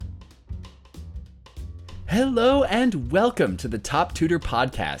Hello and welcome to the Top Tutor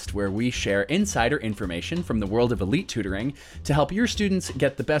Podcast, where we share insider information from the world of elite tutoring to help your students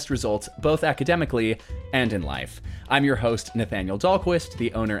get the best results both academically and in life. I'm your host, Nathaniel Dahlquist,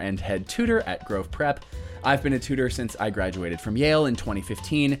 the owner and head tutor at Grove Prep. I've been a tutor since I graduated from Yale in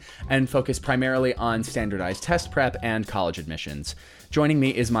 2015 and focus primarily on standardized test prep and college admissions. Joining me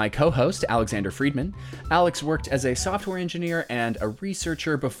is my co-host, Alexander Friedman. Alex worked as a software engineer and a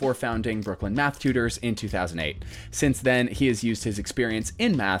researcher before founding Brooklyn Math Tutors in 2008. Since then, he has used his experience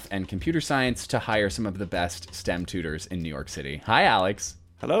in math and computer science to hire some of the best STEM tutors in New York City. Hi, Alex.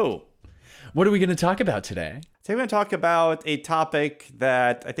 Hello. What are we going to talk about today? Today we're going to talk about a topic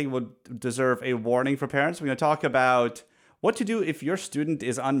that I think would deserve a warning for parents. We're going to talk about what to do if your student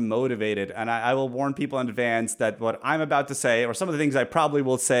is unmotivated. And I will warn people in advance that what I'm about to say, or some of the things I probably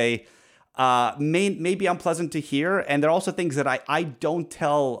will say, may be unpleasant to hear. And there are also things that I don't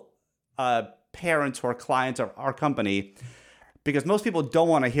tell parents or clients of our company because most people don't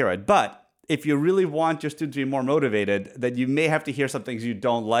want to hear it. But if you really want your student to be more motivated, then you may have to hear some things you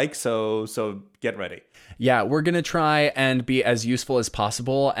don't like. So get ready. Yeah, we're going to try and be as useful as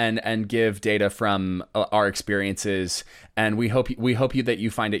possible and give data from our experiences. And we hope that you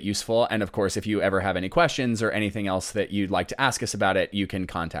find it useful. And of course, if you ever have any questions or anything else that you'd like to ask us about it, you can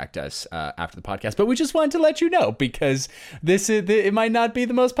contact us after the podcast. But we just wanted to let you know because it might not be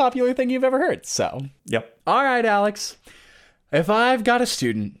the most popular thing you've ever heard. So, yep. All right, Alex. If I've got a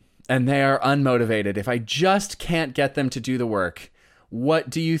student and they are unmotivated, if I just can't get them to do the work, what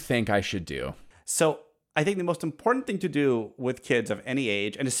do you think I should do? So I think the most important thing to do with kids of any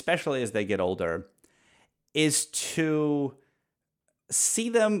age, and especially as they get older, is to see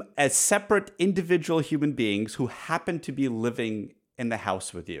them as separate individual human beings who happen to be living in the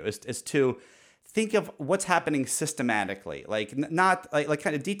house with you, is to think of what's happening systematically, like not like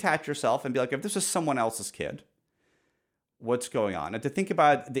kind of detach yourself and be like, if this is someone else's kid, what's going on? And to think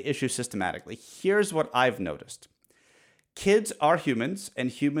about the issue systematically. Here's what I've noticed. Kids are humans, and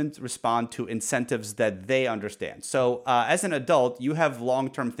humans respond to incentives that they understand. So as an adult, you have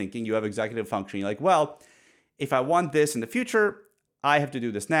long-term thinking, you have executive functioning. You're like, well, if I want this in the future, I have to do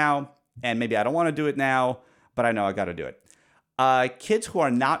this now, and maybe I don't want to do it now, but I know I got to do it. Kids who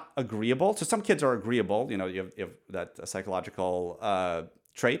are not agreeable, so some kids are agreeable, you have that psychological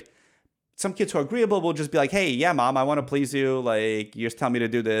trait. Some kids who are agreeable will just be like, hey, yeah, mom, I want to please you. Like, you just tell me to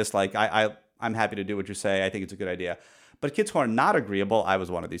do this. Like, I'm happy to do what you say. I think it's a good idea. But kids who are not agreeable, I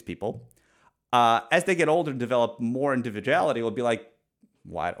was one of these people, as they get older and develop more individuality, will be like,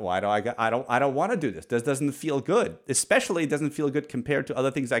 why do I don't want to do this. This doesn't feel good. Especially it doesn't feel good compared to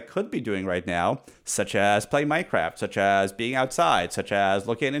other things I could be doing right now, such as playing Minecraft, such as being outside, such as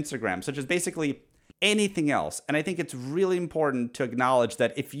looking at Instagram, such as basically anything else. And I think it's really important to acknowledge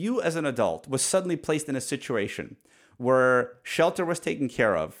that if you as an adult was suddenly placed in a situation where shelter was taken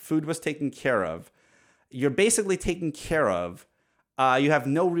care of, food was taken care of, you're basically taken care of, you have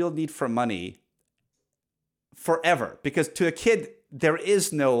no real need for money forever. Because to a kid, there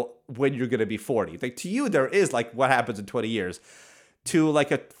is no when you're going to be 40. Like to you, there is like what happens in 20 years. To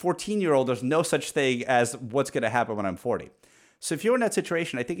like a 14-year-old, there's no such thing as what's going to happen when I'm 40. So if you're in that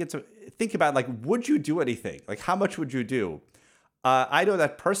situation, I think think about like, would you do anything? Like how much would you do? I know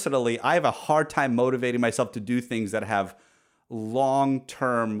that personally, I have a hard time motivating myself to do things that have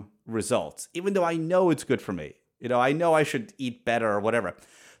long-term results, even though I know it's good for me. I know I should eat better or whatever.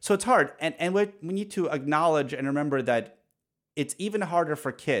 So it's hard. And we need to acknowledge and remember that it's even harder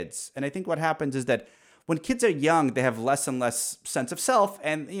for kids. And I think what happens is that when kids are young, they have less and less sense of self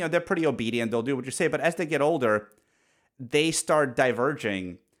and, they're pretty obedient. They'll do what you say. But as they get older, they start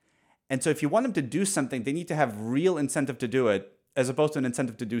diverging. And so if you want them to do something, they need to have real incentive to do it as opposed to an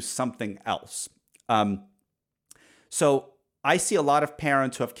incentive to do something else. So I see a lot of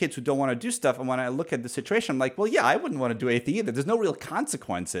parents who have kids who don't want to do stuff. And when I look at the situation, I'm like, well, yeah, I wouldn't want to do anything either. There's no real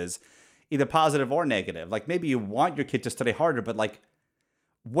consequences, either positive or negative. Like maybe you want your kid to study harder, but like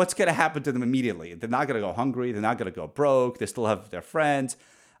what's going to happen to them immediately? They're not going to go hungry. They're not going to go broke. They still have their friends.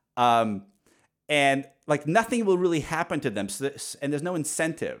 And like nothing will really happen to them. So and there's no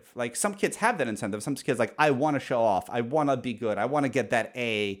incentive. Like some kids have that incentive. Some kids like, I want to show off. I want to be good. I want to get that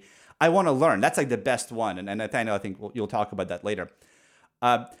A. I want to learn. That's like the best one. And Nathaniel, I think you'll talk about that later.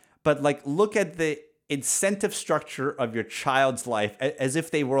 But like look at the incentive structure of your child's life as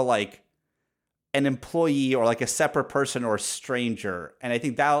if they were like an employee or like a separate person or a stranger. And I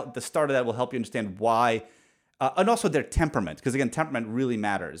think that the start of that will help you understand why, and also their temperament, because again, temperament really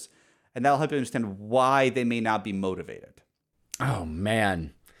matters. And that'll help you understand why they may not be motivated. Oh,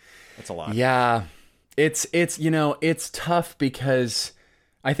 man. That's a lot. Yeah. It's tough because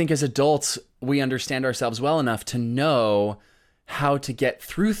I think as adults, we understand ourselves well enough to know how to get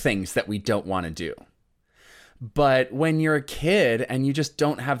through things that we don't want to do. But when you're a kid and you just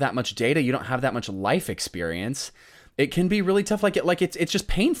don't have that much data, you don't have that much life experience, it can be really tough. It's just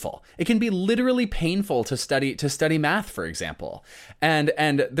painful. It can be literally painful to study math, for example.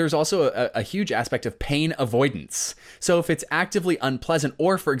 And there's also a huge aspect of pain avoidance. So if it's actively unpleasant,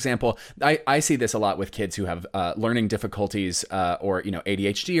 or for example, I see this a lot with kids who have learning difficulties or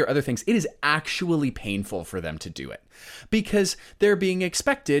ADHD or other things. It is actually painful for them to do it because they're being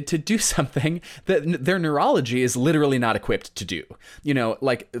expected to do something that their neurology is literally not equipped to do.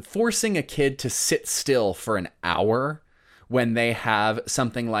 Like forcing a kid to sit still for an hour when they have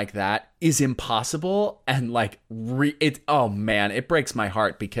something like that is impossible. And oh man, it breaks my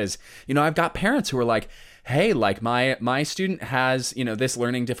heart because, I've got parents who are like, hey, like my student has, this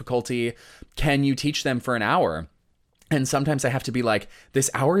learning difficulty. Can you teach them for an hour? And sometimes I have to be like, this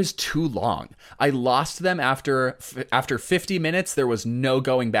hour is too long. I lost them after 50 minutes. There was no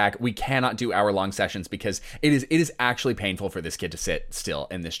going back. We cannot do hour-long sessions because it is actually painful for this kid to sit still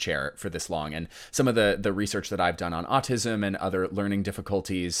in this chair for this long. And some of the research that I've done on autism and other learning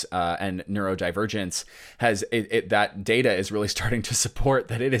difficulties and neurodivergence that data is really starting to support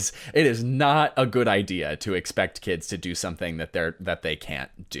that it is not a good idea to expect kids to do something that they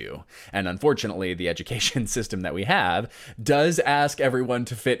can't do. And unfortunately, the education system that we have does ask everyone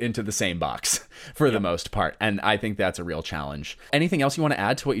to fit into the same box for the most part. And I think that's a real challenge. Anything else you want to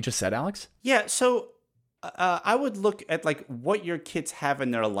add to what you just said, Alex? Yeah. So I would look at like what your kids have in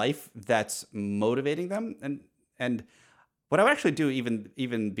their life that's motivating them. And what I would actually do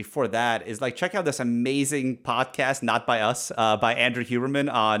even before that is like check out this amazing podcast, not by us, by Andrew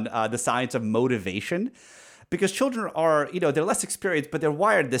Huberman on the science of motivation. Because children are, they're less experienced, but they're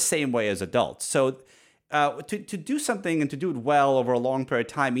wired the same way as adults. So to do something and to do it well over a long period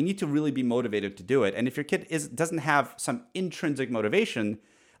of time, you need to really be motivated to do it. And if your kid doesn't have some intrinsic motivation,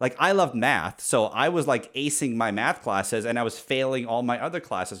 like I loved math, so I was like acing my math classes and I was failing all my other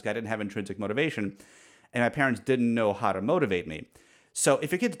classes because I didn't have intrinsic motivation, and my parents didn't know how to motivate me. So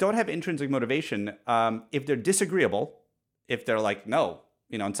if your kids don't have intrinsic motivation, if they're disagreeable, if they're like, no,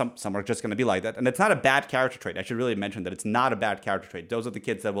 and some are just going to be like that, and it's not a bad character trait. I should really mention that it's not a bad character trait. Those are the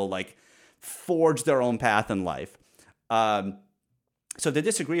kids that will like forge their own path in life. So they're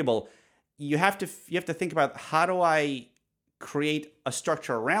disagreeable. You have to think about, how do I create a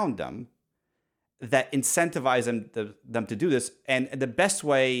structure around them that incentivize them to do this? And the best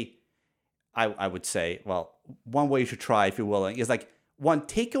way, I would say, well, one way you should try if you're willing is like, one,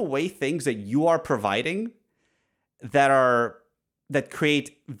 take away things that you are providing that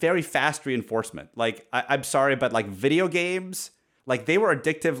create very fast reinforcement. Like I'm sorry, but like video games, like they were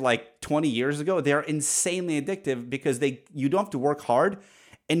addictive like 20 years ago. They're insanely addictive because you don't have to work hard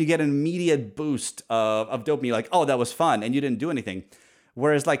and you get an immediate boost of dopamine. Like, oh, that was fun. And you didn't do anything.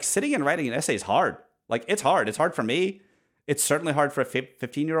 Whereas like sitting and writing an essay is hard. Like it's hard. It's hard for me. It's certainly hard for a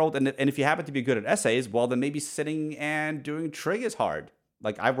 15-year-old. And if you happen to be good at essays, well, then maybe sitting and doing trig is hard.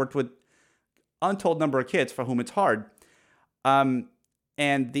 Like I've worked with untold number of kids for whom it's hard. And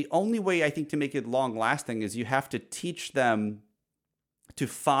the only way I think to make it long lasting is you have to teach them to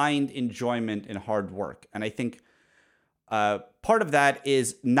find enjoyment in hard work. And I think part of that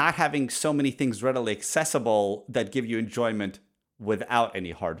is not having so many things readily accessible that give you enjoyment without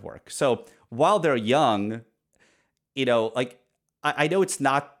any hard work. So while they're young, like I know it's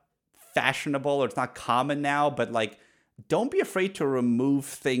not fashionable or it's not common now, but like, don't be afraid to remove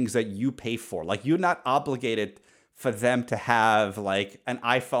things that you pay for. Like you're not obligated for them to have like an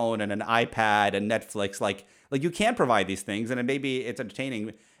iPhone and an iPad and Netflix. Like you can provide these things, and maybe it's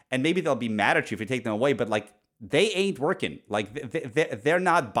entertaining, and maybe they'll be mad at you if you take them away, but like they ain't working. Like they're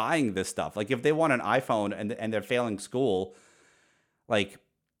not buying this stuff. Like if they want an iPhone and they're failing school, like,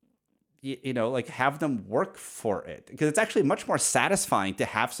 like have them work for it, because it's actually much more satisfying to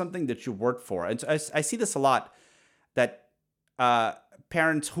have something that you work for. And so I see this a lot, that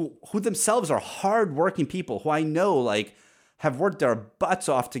parents who themselves are hardworking people, who I know like have worked their butts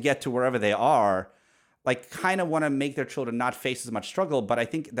off to get to wherever they are, like kind of want to make their children not face as much struggle. But I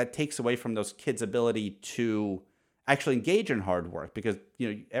think that takes away from those kids' ability to actually engage in hard work, because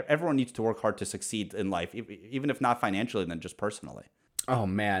everyone needs to work hard to succeed in life, even if not financially, then just personally. Oh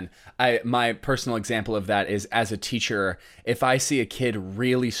man, my personal example of that is, as a teacher, if I see a kid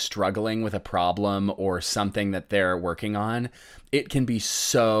really struggling with a problem or something that they're working on, it can be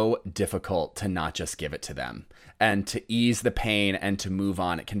so difficult to not just give it to them and to ease the pain and to move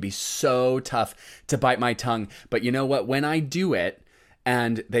on. It can be so tough to bite my tongue. But you know what? When I do it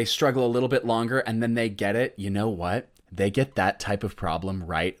and they struggle a little bit longer and then they get it, you know what? they get that type of problem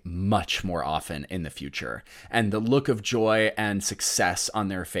right much more often in the future. And the look of joy and success on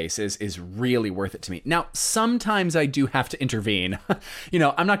their faces is really worth it to me. Now, sometimes I do have to intervene.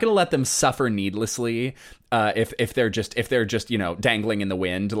 I'm not going to let them suffer needlessly if they're just dangling in the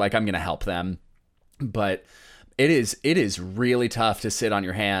wind. Like, I'm going to help them. But it is really tough to sit on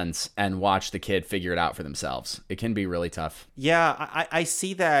your hands and watch the kid figure it out for themselves. It can be really tough. Yeah, I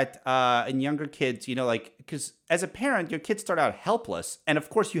see that in younger kids, because as a parent, your kids start out helpless. And of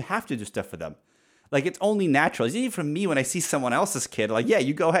course, you have to do stuff for them. Like, it's only natural. It's even for me when I see someone else's kid, like, yeah,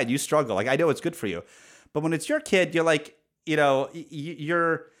 you go ahead, you struggle. Like, I know it's good for you. But when it's your kid, you're like,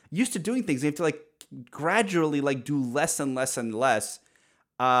 you're used to doing things. You have to, like, gradually, like, do less and less and less.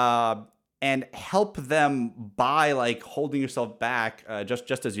 And help them by, like, holding yourself back,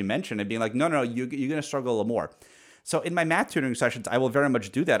 just as you mentioned, and being like, no, you're going to struggle a little more. So in my math tutoring sessions, I will very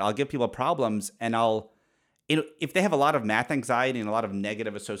much do that. I'll give people problems, and if they have a lot of math anxiety and a lot of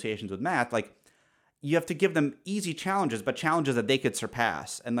negative associations with math, like, you have to give them easy challenges, but challenges that they could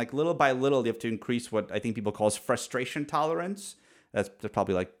surpass. And, like, little by little, you have to increase what I think people call frustration tolerance. There's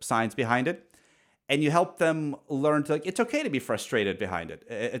probably, like, science behind it. And you help them learn to, like, it's okay to be frustrated behind it.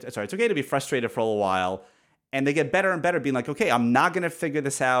 It's okay to be frustrated for a little while. And they get better and better being like, okay, I'm not going to figure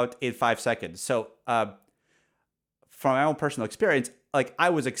this out in 5 seconds. So from my own personal experience, like, I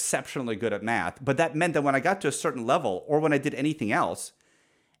was exceptionally good at math. But that meant that when I got to a certain level, or when I did anything else,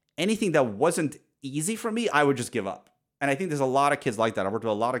 anything that wasn't easy for me, I would just give up. And I think there's a lot of kids like that. I worked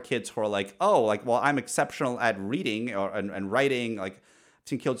with a lot of kids who are like, oh, like, well, I'm exceptional at reading and writing. Like, I've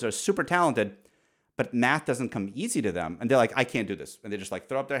seen kids that are super talented, but math doesn't come easy to them. And they're like, I can't do this. And they just, like,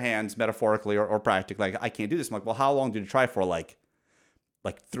 throw up their hands metaphorically or practically, like, I can't do this. I'm like, well, how long did you try for? Like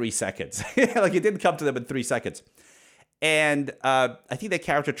 3 seconds. Like, it didn't come to them in 3 seconds. And I think that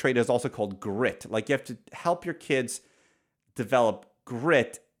character trait is also called grit. Like, you have to help your kids develop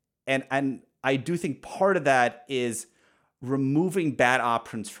grit. And I do think part of that is removing bad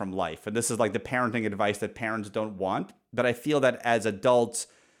options from life. And this is, like, the parenting advice that parents don't want. But I feel that as adults,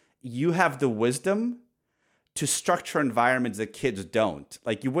 you have the wisdom to structure environments that kids don't.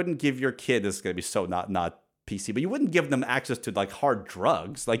 Like, you wouldn't give your kid, this is going to be so not PC, but you wouldn't give them access to, like, hard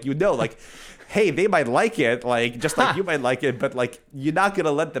drugs. Like, like, hey, they might like it, like, just like you might like it, but, like, you're not going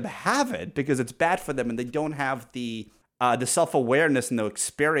to let them have it because it's bad for them and they don't have the self-awareness and the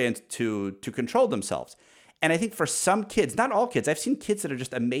experience to control themselves. And I think for some kids, not all kids, I've seen kids that are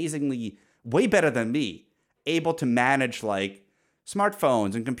just amazingly way better than me, able to manage, like,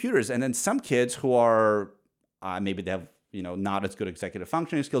 smartphones and computers. And then some kids who are maybe they have not as good executive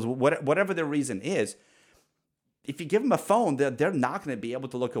functioning skills, whatever their reason is. If you give them a phone, they're not going to be able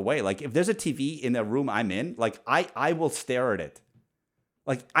to look away. Like, if there's a TV in the room I'm in, like, I will stare at it.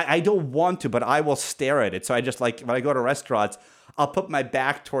 Like, I don't want to, but I will stare at it. So I just, like, when I go to restaurants, I'll put my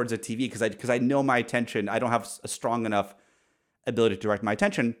back towards the TV because I know my attention. I don't have a strong enough ability to direct my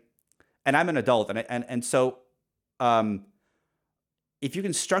attention. And I'm an adult, and so if you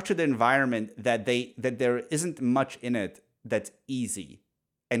can structure the environment that there isn't much in it that's easy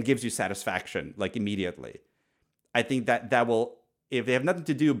and gives you satisfaction, like, immediately, I think that will, if they have nothing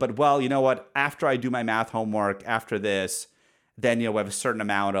to do, but, well, you know what, after I do my math homework, after this, then, we have a certain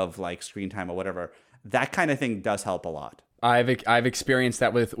amount of, like, screen time or whatever. That kind of thing does help a lot. I've experienced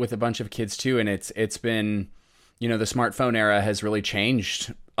that with a bunch of kids too, and it's been, the smartphone era has really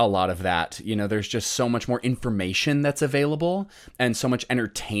changed a lot of that. There's just so much more information that's available and so much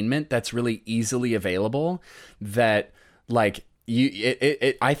entertainment that's really easily available that, like,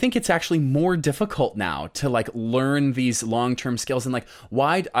 I think it's actually more difficult now to, like, learn these long-term skills. And, like,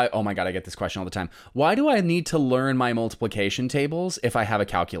 oh my God, I get this question all the time. Why do I need to learn my multiplication tables if I have a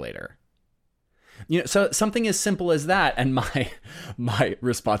calculator? So something as simple as that. And my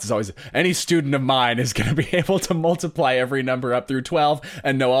response is always, any student of mine is going to be able to multiply every number up through 12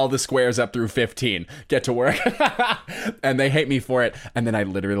 and know all the squares up through 15. Get to work. And they hate me for it. And then I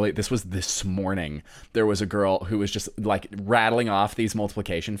literally, this was this morning, there was a girl who was just, like, rattling off these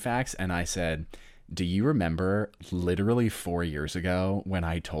multiplication facts. And I said, do you remember literally 4 years ago when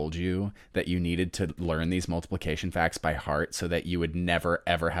I told you that you needed to learn these multiplication facts by heart so that you would never,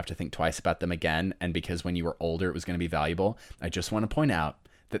 ever have to think twice about them again? And because when you were older, it was going to be valuable. I just want to point out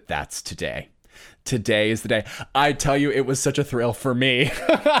that that's today. Today is the day. I tell you, it was such a thrill for me.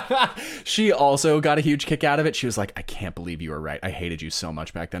 She also got a huge kick out of it. She was like, I can't believe you were right. I hated you so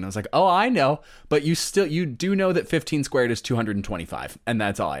much back then. I was like, oh, I know. But you do know that 15 squared is 225. And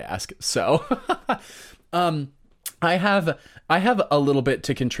that's all I ask. So, I have a little bit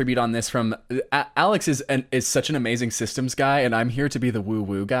to contribute on this from Alex is such an amazing systems guy, and I'm here to be the woo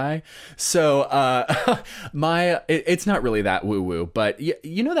woo guy. So it's not really that woo woo, but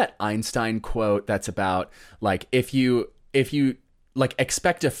you know that Einstein quote that's about like if you like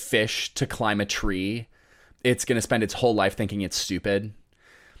expect a fish to climb a tree, it's going to spend its whole life thinking it's stupid.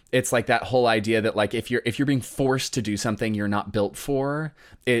 It's like that whole idea that like if you're being forced to do something you're not built for,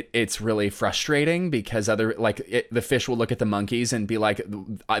 it's really frustrating because the fish will look at the monkeys and be like,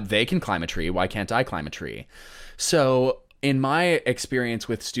 they can climb a tree, why can't I climb a tree? So in my experience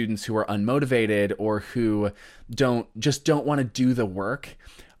with students who are unmotivated or who don't want to do the work,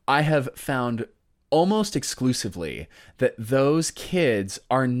 I have found almost exclusively that those kids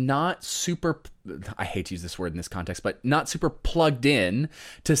are not super, I hate to use this word in this context, but not super plugged in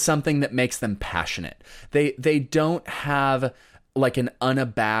to something that makes them passionate. They don't have like an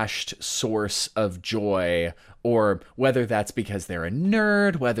unabashed source of joy, or whether that's because they're a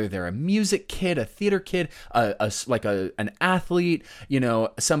nerd, whether they're a music kid, a theater kid, an athlete,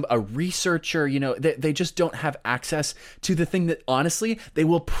 a researcher, they just don't have access to the thing that honestly they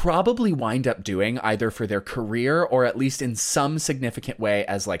will probably wind up doing either for their career or at least in some significant way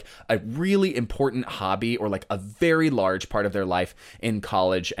as like a really important hobby or like a very large part of their life in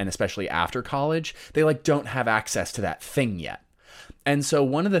college and especially after college. They like don't have access to that thing yet. And so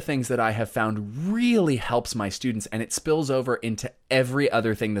one of the things that I have found really helps my students, and it spills over into every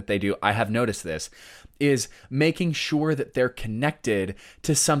other thing that they do, I have noticed this, is making sure that they're connected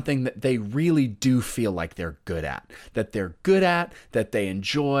to something that they really do feel like they're good at, that they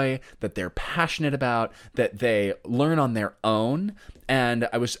enjoy, that they're passionate about, that they learn on their own. And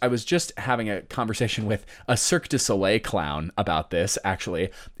I was just having a conversation with a Cirque du Soleil clown about this,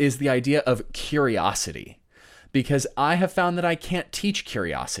 actually, is the idea of curiosity. Because I have found that I can't teach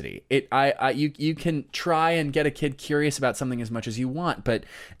curiosity. You can try and get a kid curious about something as much as you want, but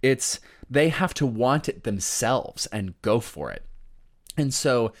they have to want it themselves and go for it. And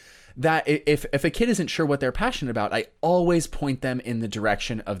so that if a kid isn't sure what they're passionate about, I always point them in the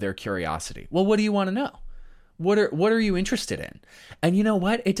direction of their curiosity. Well, what do you want to know? What are you interested in? And you know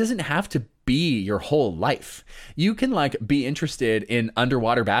what? It doesn't have to be your whole life. You can like be interested in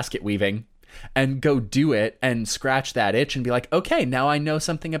underwater basket weaving and go do it and scratch that itch and be like, okay, now I know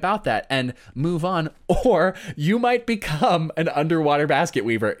something about that and move on. Or you might become an underwater basket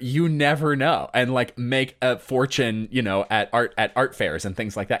weaver. You never know. And like make a fortune, at art fairs and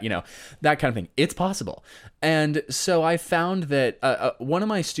things like that, that kind of thing. It's possible. And so I found that one of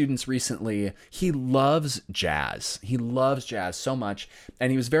my students recently, he loves jazz. He loves jazz so much.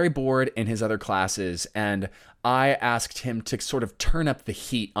 And he was very bored in his other classes. And I asked him to sort of turn up the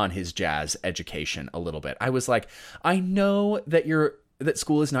heat on his jazz education a little bit. I was like, I know that that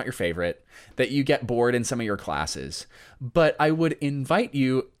school is not your favorite, that you get bored in some of your classes, but I would invite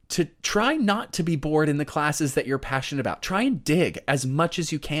you to try not to be bored in the classes that you're passionate about. Try and dig as much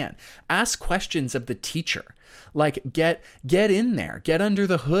as you can. Ask questions of the teacher. Like get in there, get under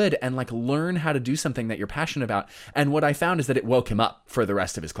the hood and like learn how to do something that you're passionate about. And what I found is that it woke him up for the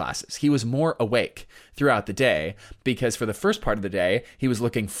rest of his classes. He was more awake throughout the day because for the first part of the day, he was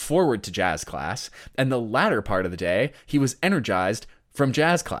looking forward to jazz class. And the latter part of the day, he was energized from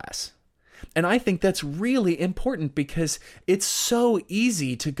jazz class. And I think that's really important because it's so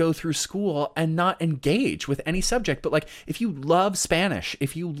easy to go through school and not engage with any subject. But like, if you love Spanish,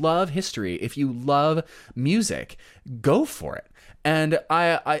 if you love history, if you love music, go for it. And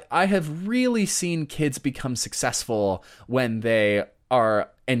I have really seen kids become successful when they are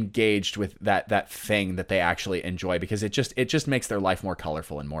engaged with that thing that they actually enjoy, because it just makes their life more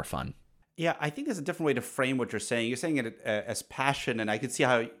colorful and more fun. Yeah, I think there's a different way to frame what you're saying. You're saying it as passion, and I can see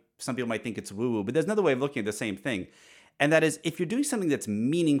how some people might think it's woo-woo, but there's another way of looking at the same thing. And that is, if you're doing something that's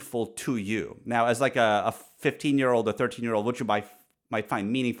meaningful to you. Now, as like a 15-year-old or 13-year-old, what you might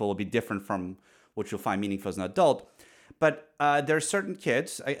find meaningful will be different from what you'll find meaningful as an adult. But there are certain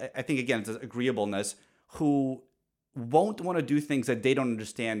kids, I think, again, it's agreeableness, who won't want to do things that they don't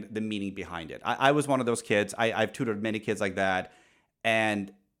understand the meaning behind it. I was one of those kids. I've tutored many kids like that.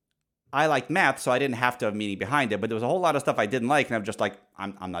 And I liked math, so I didn't have to have meaning behind it. But there was a whole lot of stuff I didn't like, and I'm just like,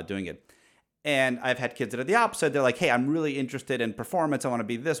 I'm not doing it. And I've had kids that are the opposite. They're like, hey, I'm really interested in performance. I want to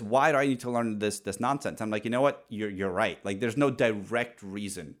be this. Why do I need to learn this nonsense? I'm like, you know what? You're right. Like, there's no direct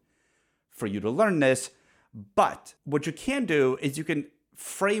reason for you to learn this. But what you can do is you can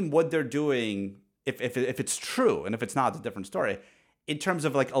frame what they're doing, if it's true, and if it's not, it's a different story, in terms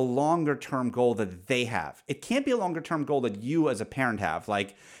of like a longer term goal that they have. It can't be a longer term goal that you as a parent have.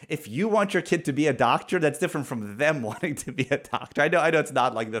 Like, if you want your kid to be a doctor, that's different from them wanting to be a doctor. I know it's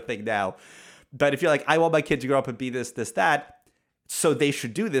not like the thing now, But if you're like, I want my kid to grow up and be this, this, that, so they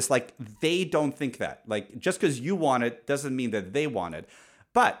should do this, like, they don't think that. Like, just because you want it doesn't mean that they want it.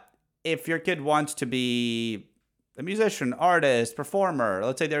 But if your kid wants to be a musician, artist, performer,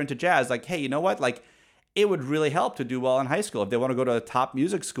 let's say they're into jazz, like, hey, you know what? Like, it would really help to do well in high school. If they want to go to a top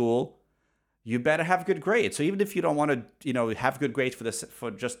music school, you better have good grades. So even if you don't want to, have good grades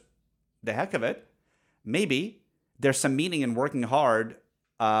for just the heck of it, maybe there's some meaning in working hard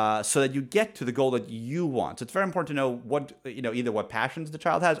so that you get to the goal that you want. So it's very important to know what, either what passions the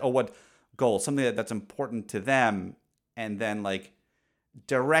child has or what goals, something that's important to them, and then like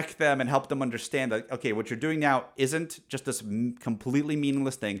direct them and help them understand that, okay, what you're doing now isn't just this completely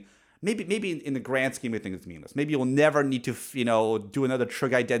meaningless thing. Maybe in the grand scheme of things, it's meaningless. Maybe you'll never need to, do another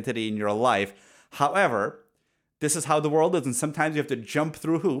trig identity in your life. However, this is how the world is, and sometimes you have to jump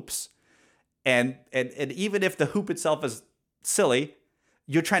through hoops. And even if the hoop itself is silly,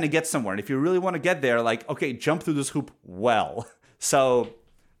 you're trying to get somewhere. And if you really want to get there, like, okay, jump through this hoop well. So,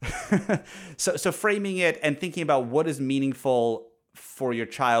 so framing it and thinking about what is meaningful for your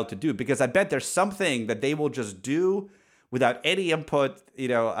child to do, because I bet there's something that they will just do without any input.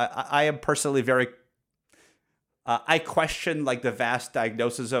 I am personally very, I question like the vast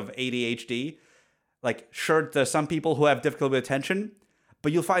diagnosis of ADHD. Like, sure, there's some people who have difficulty with attention,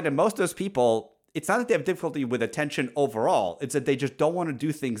 but you'll find that most of those people, it's not that they have difficulty with attention overall. It's that they just don't want to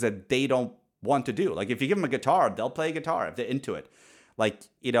do things that they don't want to do. Like, if you give them a guitar, they'll play a guitar if they're into it. Like,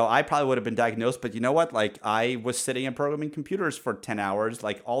 I probably would have been diagnosed, but you know what? Like, I was sitting and programming computers for 10 hours,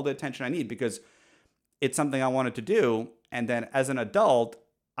 like all the attention I need, because it's something I wanted to do. And then as an adult,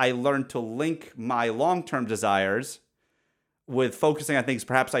 I learned to link my long-term desires with focusing on things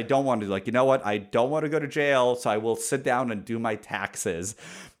perhaps I don't want to do. Like, you know what? I don't want to go to jail, so I will sit down and do my taxes.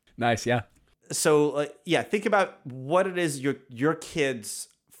 Nice, yeah. So, think about what it is your kids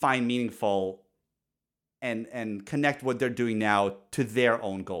find meaningful, and connect what they're doing now to their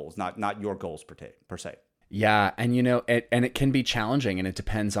own goals, not your goals per se. Yeah, and it can be challenging, and it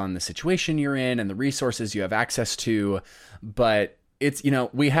depends on the situation you're in and the resources you have access to. But it's,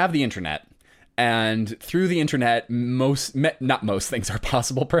 we have the internet, and through the internet, not most things are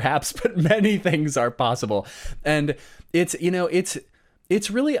possible, perhaps, but many things are possible. And it's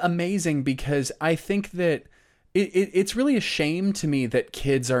really amazing, because I think that it's really a shame to me that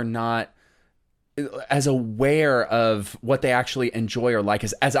kids are not as aware of what they actually enjoy or like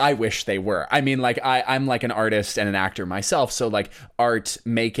as I wish they were. I mean, like I'm like an artist and an actor myself. So like art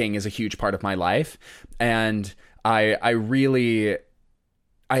making is a huge part of my life. And I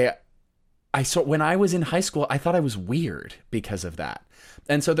saw when I was in high school, I thought I was weird because of that.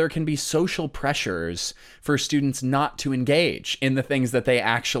 And so there can be social pressures for students not to engage in the things that they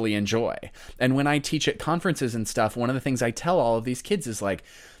actually enjoy. And when I teach at conferences and stuff, one of the things I tell all of these kids is like,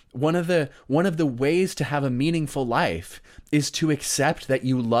 one of the ways to have a meaningful life is to accept that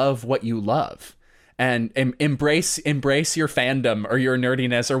you love what you love, and embrace your fandom or your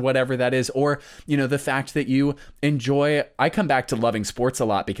nerdiness or whatever that is, or the fact that you enjoy. I come back to loving sports a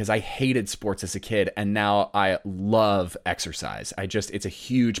lot because I hated sports as a kid, and now I love exercise. It's a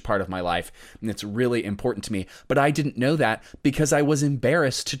huge part of my life, and it's really important to me. But I didn't know that because I was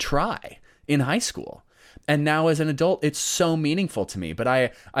embarrassed to try in high school. And now as an adult, it's so meaningful to me. But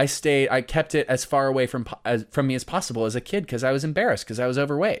I kept it as far away from me as possible as a kid, because I was embarrassed because I was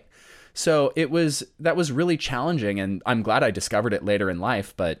overweight. So that was really challenging, and I'm glad I discovered it later in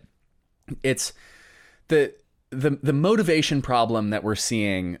life. But it's the motivation problem that we're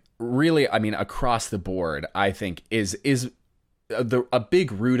seeing really, I mean, across the board, I think is a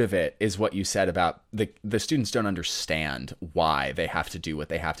big root of it is what you said about the students don't understand why they have to do what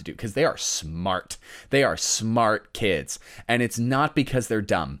they have to do, because they are smart. They are smart kids. And it's not because they're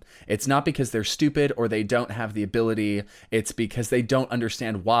dumb. It's not because they're stupid or they don't have the ability. It's because they don't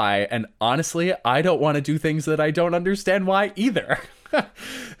understand why. And honestly, I don't want to do things that I don't understand why either.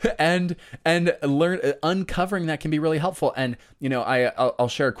 and uncovering that can be really helpful. And, I'll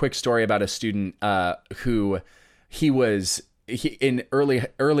share a quick story about a student who in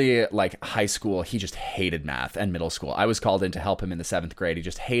early like high school, he just hated math, and middle school. I was called in to help him in the 7th grade. He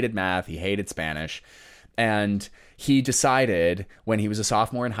just hated math. He hated Spanish. And he decided when he was a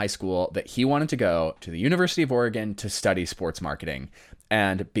sophomore in high school that he wanted to go to the University of Oregon to study sports marketing.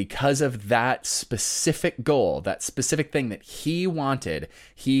 And because of that specific goal, that specific thing that he wanted,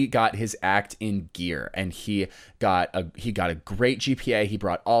 he got his act in gear, and he got a great GPA. He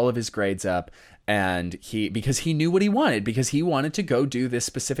brought all of his grades up. And because he knew what he wanted, because he wanted to go do this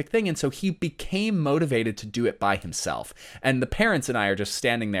specific thing. And so he became motivated to do it by himself. And the parents and I are just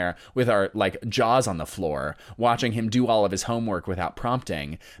standing there with our like jaws on the floor, watching him do all of his homework without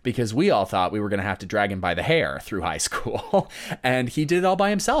prompting, because we all thought we were going to have to drag him by the hair through high school. And he did it all by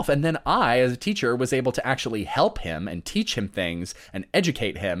himself. And then I, as a teacher, was able to actually help him and teach him things and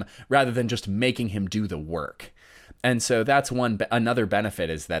educate him rather than just making him do the work. And so that's another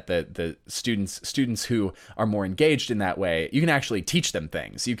benefit, is that the students who are more engaged in that way, you can actually teach them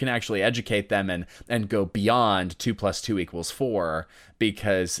things. You can actually educate them and go beyond 2 + 2 = 4,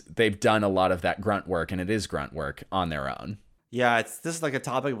 because they've done a lot of that grunt work, and it is grunt work on their own. Yeah, this is like a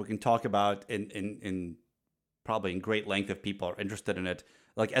topic we can talk about in probably in great length if people are interested in it.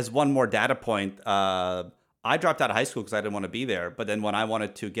 Like, as one more data point, I dropped out of high school because I didn't want to be there. But then when I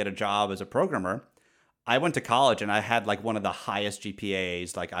wanted to get a job as a programmer, I went to college and I had like one of the highest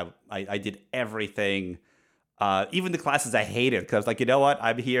GPAs. Like I did everything, even the classes I hated, because like, you know what,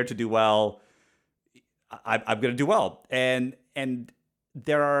 I'm here to do well. I'm going to do well. And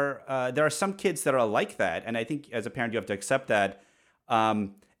there are some kids that are like that. And I think as a parent, you have to accept that.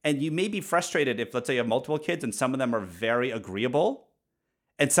 And you may be frustrated if, let's say, you have multiple kids and some of them are very agreeable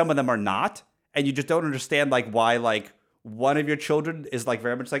and some of them are not. And you just don't understand like why like one of your children is like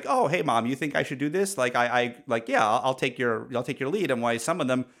very much like, oh, hey, mom, you think I should do this? Like, I like, yeah, I'll take your lead. And why some of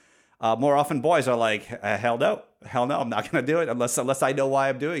them, more often boys, are like, hell no, I'm not going to do it unless I know why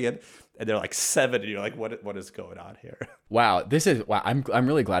I'm doing it. And they're like 7, and you're like, what is going on here? Wow, I'm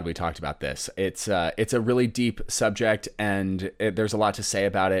really glad we talked about this. It's a really deep subject, and there's a lot to say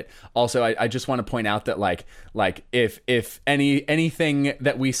about it. Also, I just want to point out that like if anything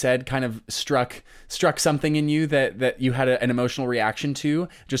that we said kind of struck something in you that you had an emotional reaction to,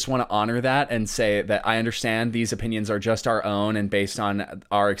 just want to honor that and say that I understand these opinions are just our own and based on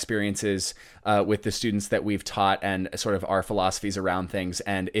our experiences with the students that we've taught and sort of our philosophies around things.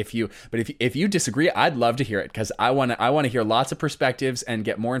 And if you disagree, I'd love to hear it, because I want to hear lots of perspectives and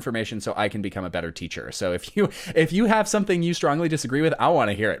get more information so I can become a better teacher. So if you have something you strongly disagree with, I want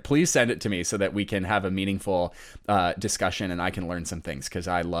to hear it. Please send it to me so that we can have a meaningful discussion and I can learn some things, because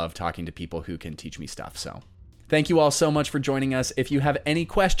I love talking to people who can teach me stuff. So thank you all so much for joining us. If you have any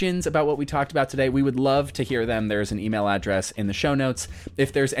questions about what we talked about today, we would love to hear them. There's an email address in the show notes.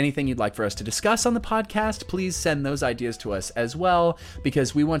 If there's anything you'd like for us to discuss on the podcast, please send those ideas to us as well,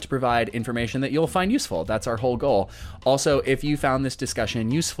 because we want to provide information that you'll find useful. That's our whole goal. Also, if you found this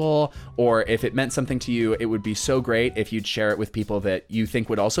discussion useful, or if it meant something to you, it would be so great if you'd share it with people that you think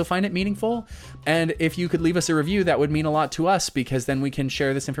would also find it meaningful. And if you could leave us a review, that would mean a lot to us, because then we can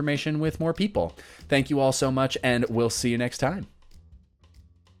share this information with more people. Thank you all so much, and we'll see you next time.